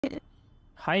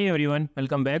Hi everyone,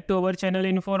 welcome back to our channel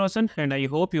Info Roshan, and I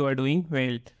hope you are doing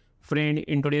well. Friend,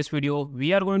 in today's video,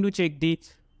 we are going to check the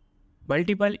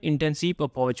multiple internship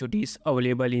opportunities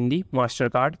available in the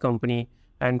Mastercard company.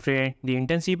 And friend, the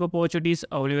internship opportunities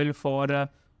available for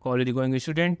college going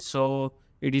students. So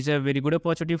it is a very good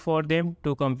opportunity for them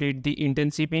to complete the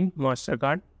internship in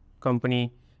Mastercard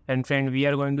company. And friend, we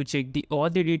are going to check all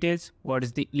the details, what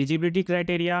is the eligibility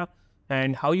criteria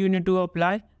and how you need to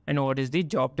apply and what is the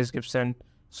job description.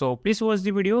 So please watch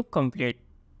the video complete.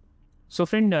 So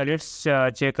friend, let's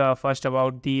check first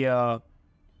about the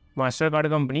Mastercard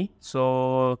company.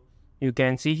 So you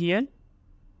can see here,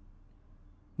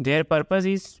 their purpose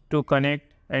is to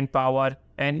connect and power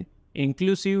an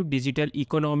inclusive digital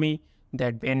economy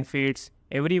that benefits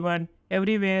everyone,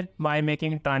 everywhere by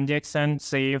making transactions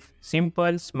safe,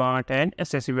 simple, smart and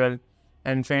accessible.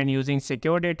 And friend, using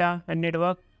secure data and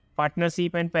network,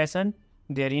 partnership and passion,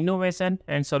 their innovation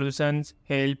and solutions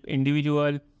help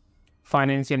individual,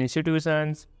 financial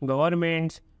institutions,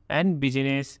 governments and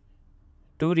business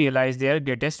to realize their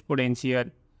greatest potential.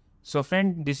 So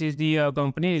friend, this is the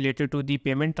company related to the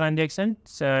payment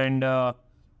transactions, and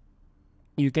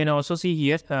you can also see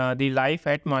here the life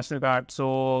at Mastercard.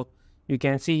 So you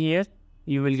can see here,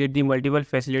 you will get the multiple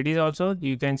facilities also.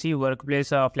 You can see workplace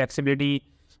flexibility,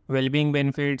 well-being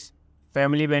benefits,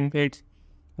 family benefits.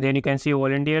 Then you can see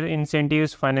volunteer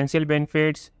incentives, financial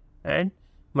benefits, and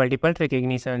multiple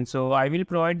recognition. So I will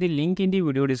provide the link in the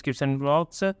video description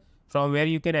box from where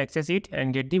you can access it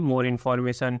and get the more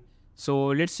information. So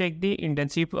let's check the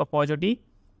internship opportunity.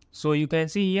 So you can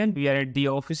see here, we are at the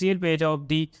official page of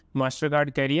the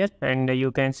Mastercard career, and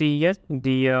you can see here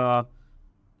the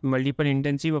multiple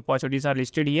internship opportunities are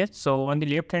listed here. So on the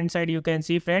left hand side, you can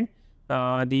see friend,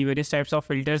 the various types of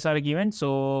filters are given.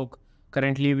 So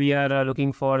currently we are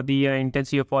looking for the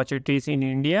internship opportunities in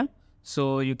India.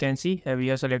 So you can see we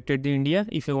have selected the India.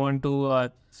 If you want to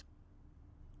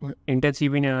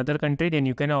internship in another country, then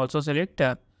you can also select.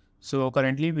 So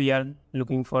currently we are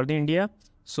looking for the India.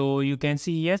 So you can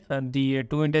see here the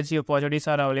two internship opportunities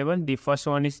are available. The first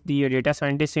one is the data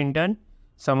scientist intern,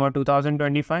 summer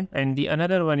 2025, and the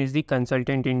another one is the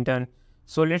consultant intern.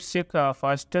 So let's check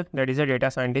first, that is a data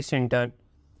scientist intern.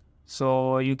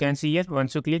 So you can see here,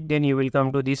 once you click, then you will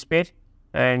come to this page,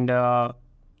 and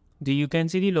you can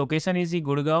see the location is the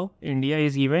Gurgaon, India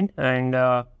is given, and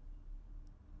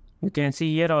you can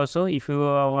see here also, if you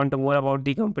want more about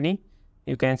the company,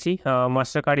 you can see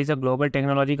Mastercard is a global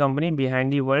technology company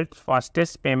behind the world's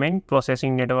fastest payment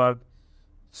processing network.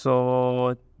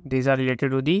 So these are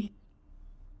related to the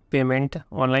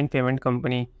online payment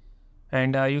company.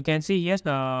 And you can see yes,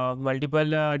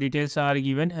 multiple details are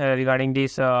given regarding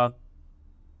this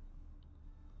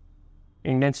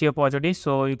internship opportunities.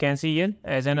 So you can see here,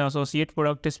 as an associate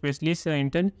product specialist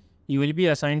intern, you will be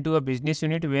assigned to a business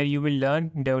unit where you will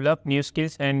learn, develop new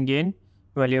skills and gain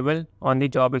valuable on the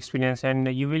job experience, and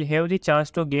you will have the chance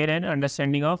to gain an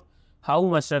understanding of how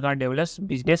Mastercard develops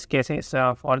business cases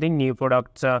for the new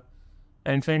products.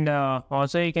 And friend,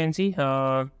 also you can see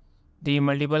the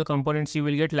multiple components you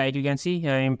will get, like you can see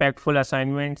impactful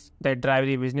assignments that drive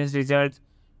the business results,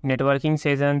 networking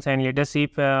sessions and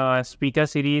leadership speaker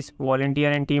series, volunteer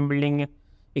and team building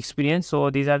experience. So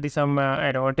these are the some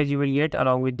advantage you will get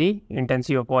along with the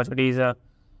internship opportunities.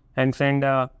 And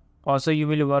friend, also you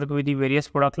will work with the various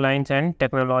product lines and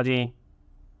technology.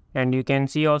 And you can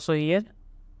see also here,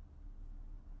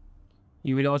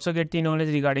 you will also get the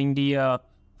knowledge regarding the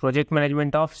project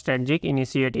management of strategic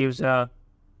initiatives.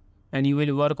 And you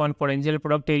will work on potential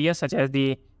product areas such as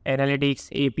the analytics,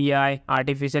 API,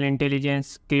 artificial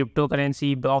intelligence,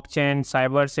 cryptocurrency, blockchain,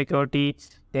 cyber security,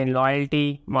 then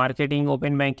loyalty, marketing,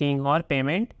 open banking or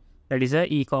payment, that is a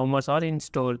e-commerce or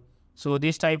in-store. So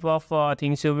this type of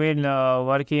things you will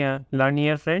learn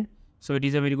here, friend. So it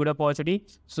is a very good opportunity.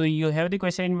 So you have the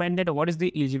question in mind that what is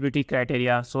the eligibility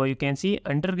criteria. So you can see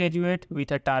undergraduate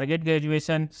with a target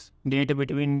graduation date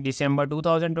between December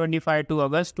 2025 to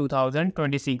August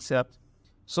 2026.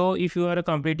 So if you are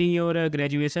completing your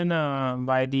graduation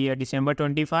by the December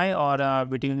 25 or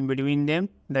between them,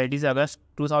 that is August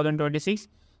 2026,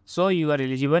 so you are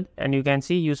eligible. And you can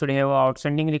see you should have an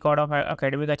outstanding record of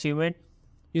academic achievement.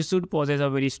 You should possess a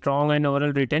very strong and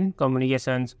oral written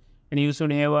communications, and you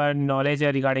should have a knowledge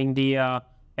regarding the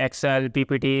Excel,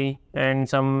 PPT, and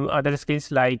some other skills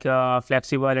like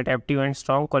flexible, adaptive, and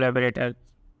strong collaborator.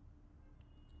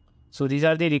 So these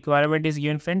are the requirement is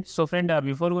given, friend. So friend,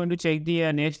 before going to check the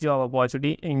next job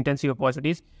opportunity, internship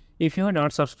opportunities, if you have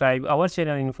not subscribed our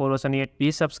channel Info Roshan yet,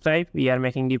 please subscribe. We are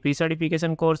making the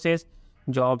pre-certification courses,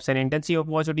 jobs and internship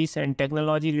opportunities and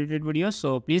technology related videos.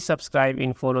 So please subscribe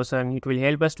Info Roshan. It will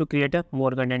help us to create a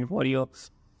more content for you.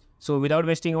 So without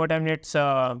wasting our time, let's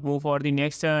move for the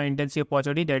next internship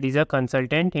opportunity, that is a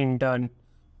consultant intern.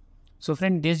 So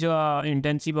friend, this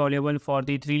internship available for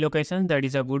the 3 locations, that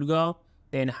is a Gurgaon,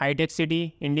 then High Tech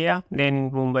City, India, then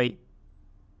Mumbai.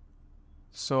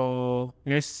 So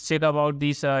let's check about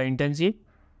this internship.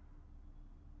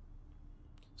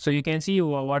 So you can see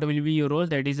what will be your role.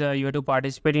 That is you have to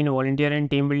participate in volunteer and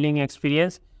team building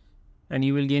experience, and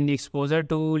you will gain the exposure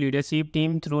to leadership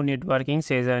team through networking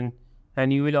session.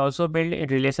 And you will also build a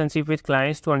relationship with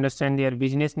clients to understand their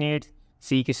business needs,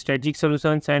 seek strategic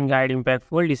solutions, and guide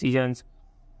impactful decisions.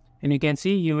 And you can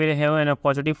see you will have an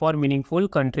opportunity for meaningful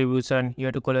contribution. You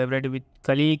have to collaborate with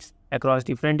colleagues across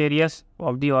different areas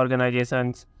of the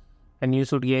organizations, and you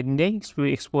should get the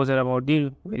exposure about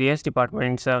the various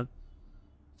departments.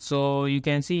 So you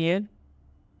can see here,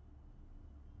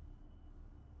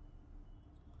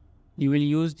 you will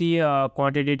use the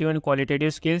quantitative and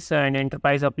qualitative skills and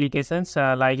enterprise applications,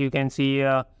 like you can see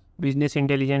business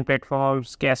intelligence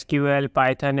platforms, SQL,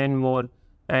 Python, and more,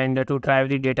 and to drive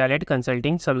the data-led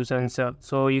consulting solutions.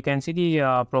 So you can see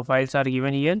the profiles are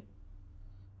given here,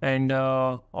 and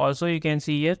also you can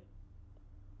see here,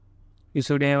 you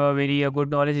should have a very good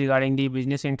knowledge regarding the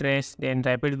business interests, then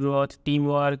rapid growth,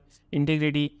 teamwork,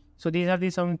 integrity. So these are the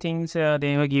some things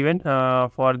they have given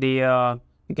for the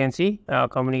you can see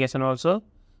communication also.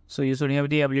 So you should have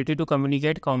the ability to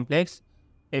communicate complex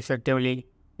effectively.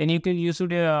 Then you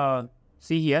should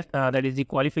see here that is the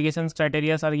qualifications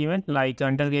criteria are given, like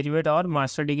undergraduate or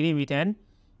master degree with an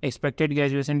expected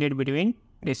graduation date between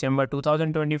December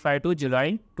 2025 to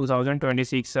July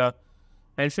 2026.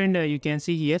 And friend, you can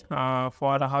see here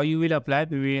for how you will apply,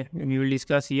 we will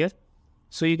discuss here.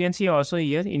 So you can see also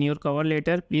here in your cover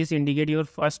letter, please indicate your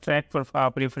first track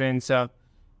preference.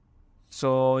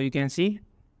 So you can see,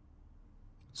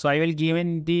 so I will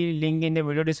given the link in the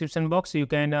video description box. You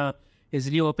can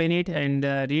easily open it and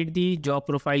read the job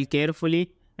profile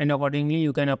carefully, and accordingly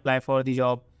you can apply for the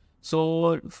job.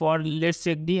 So let's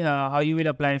check the how you will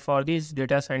apply for this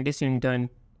data scientist intern.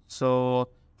 So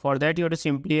for that, you have to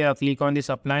simply click on this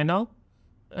apply now.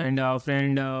 And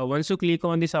friend, once you click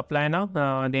on this apply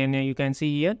now, then you can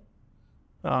see here,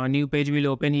 new page will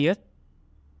open here.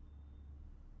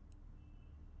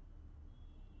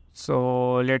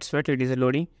 So let's wait, it is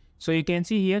loading. So you can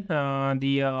see here,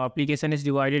 the application is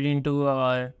divided into,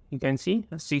 you can see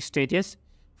 6 stages.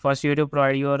 First, you have to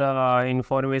provide your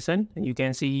information, you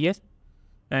can see here,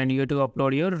 and you have to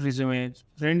upload your resume.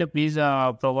 Friend, please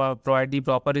provide the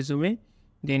proper resume.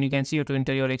 Then you can see you have to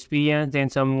enter your experience, then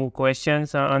some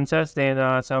questions, answers,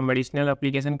 then some additional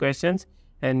application questions,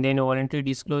 and then voluntary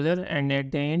disclosure. And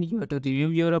at the end, you have to review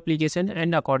your application,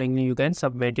 and accordingly you can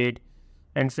submit it.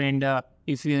 And friend,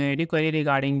 if you have any query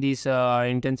regarding these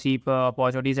internship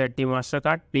opportunities at the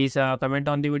Mastercard, please comment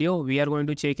on the video. We are going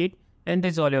to check it and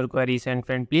resolve your queries. And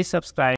friend, please subscribe.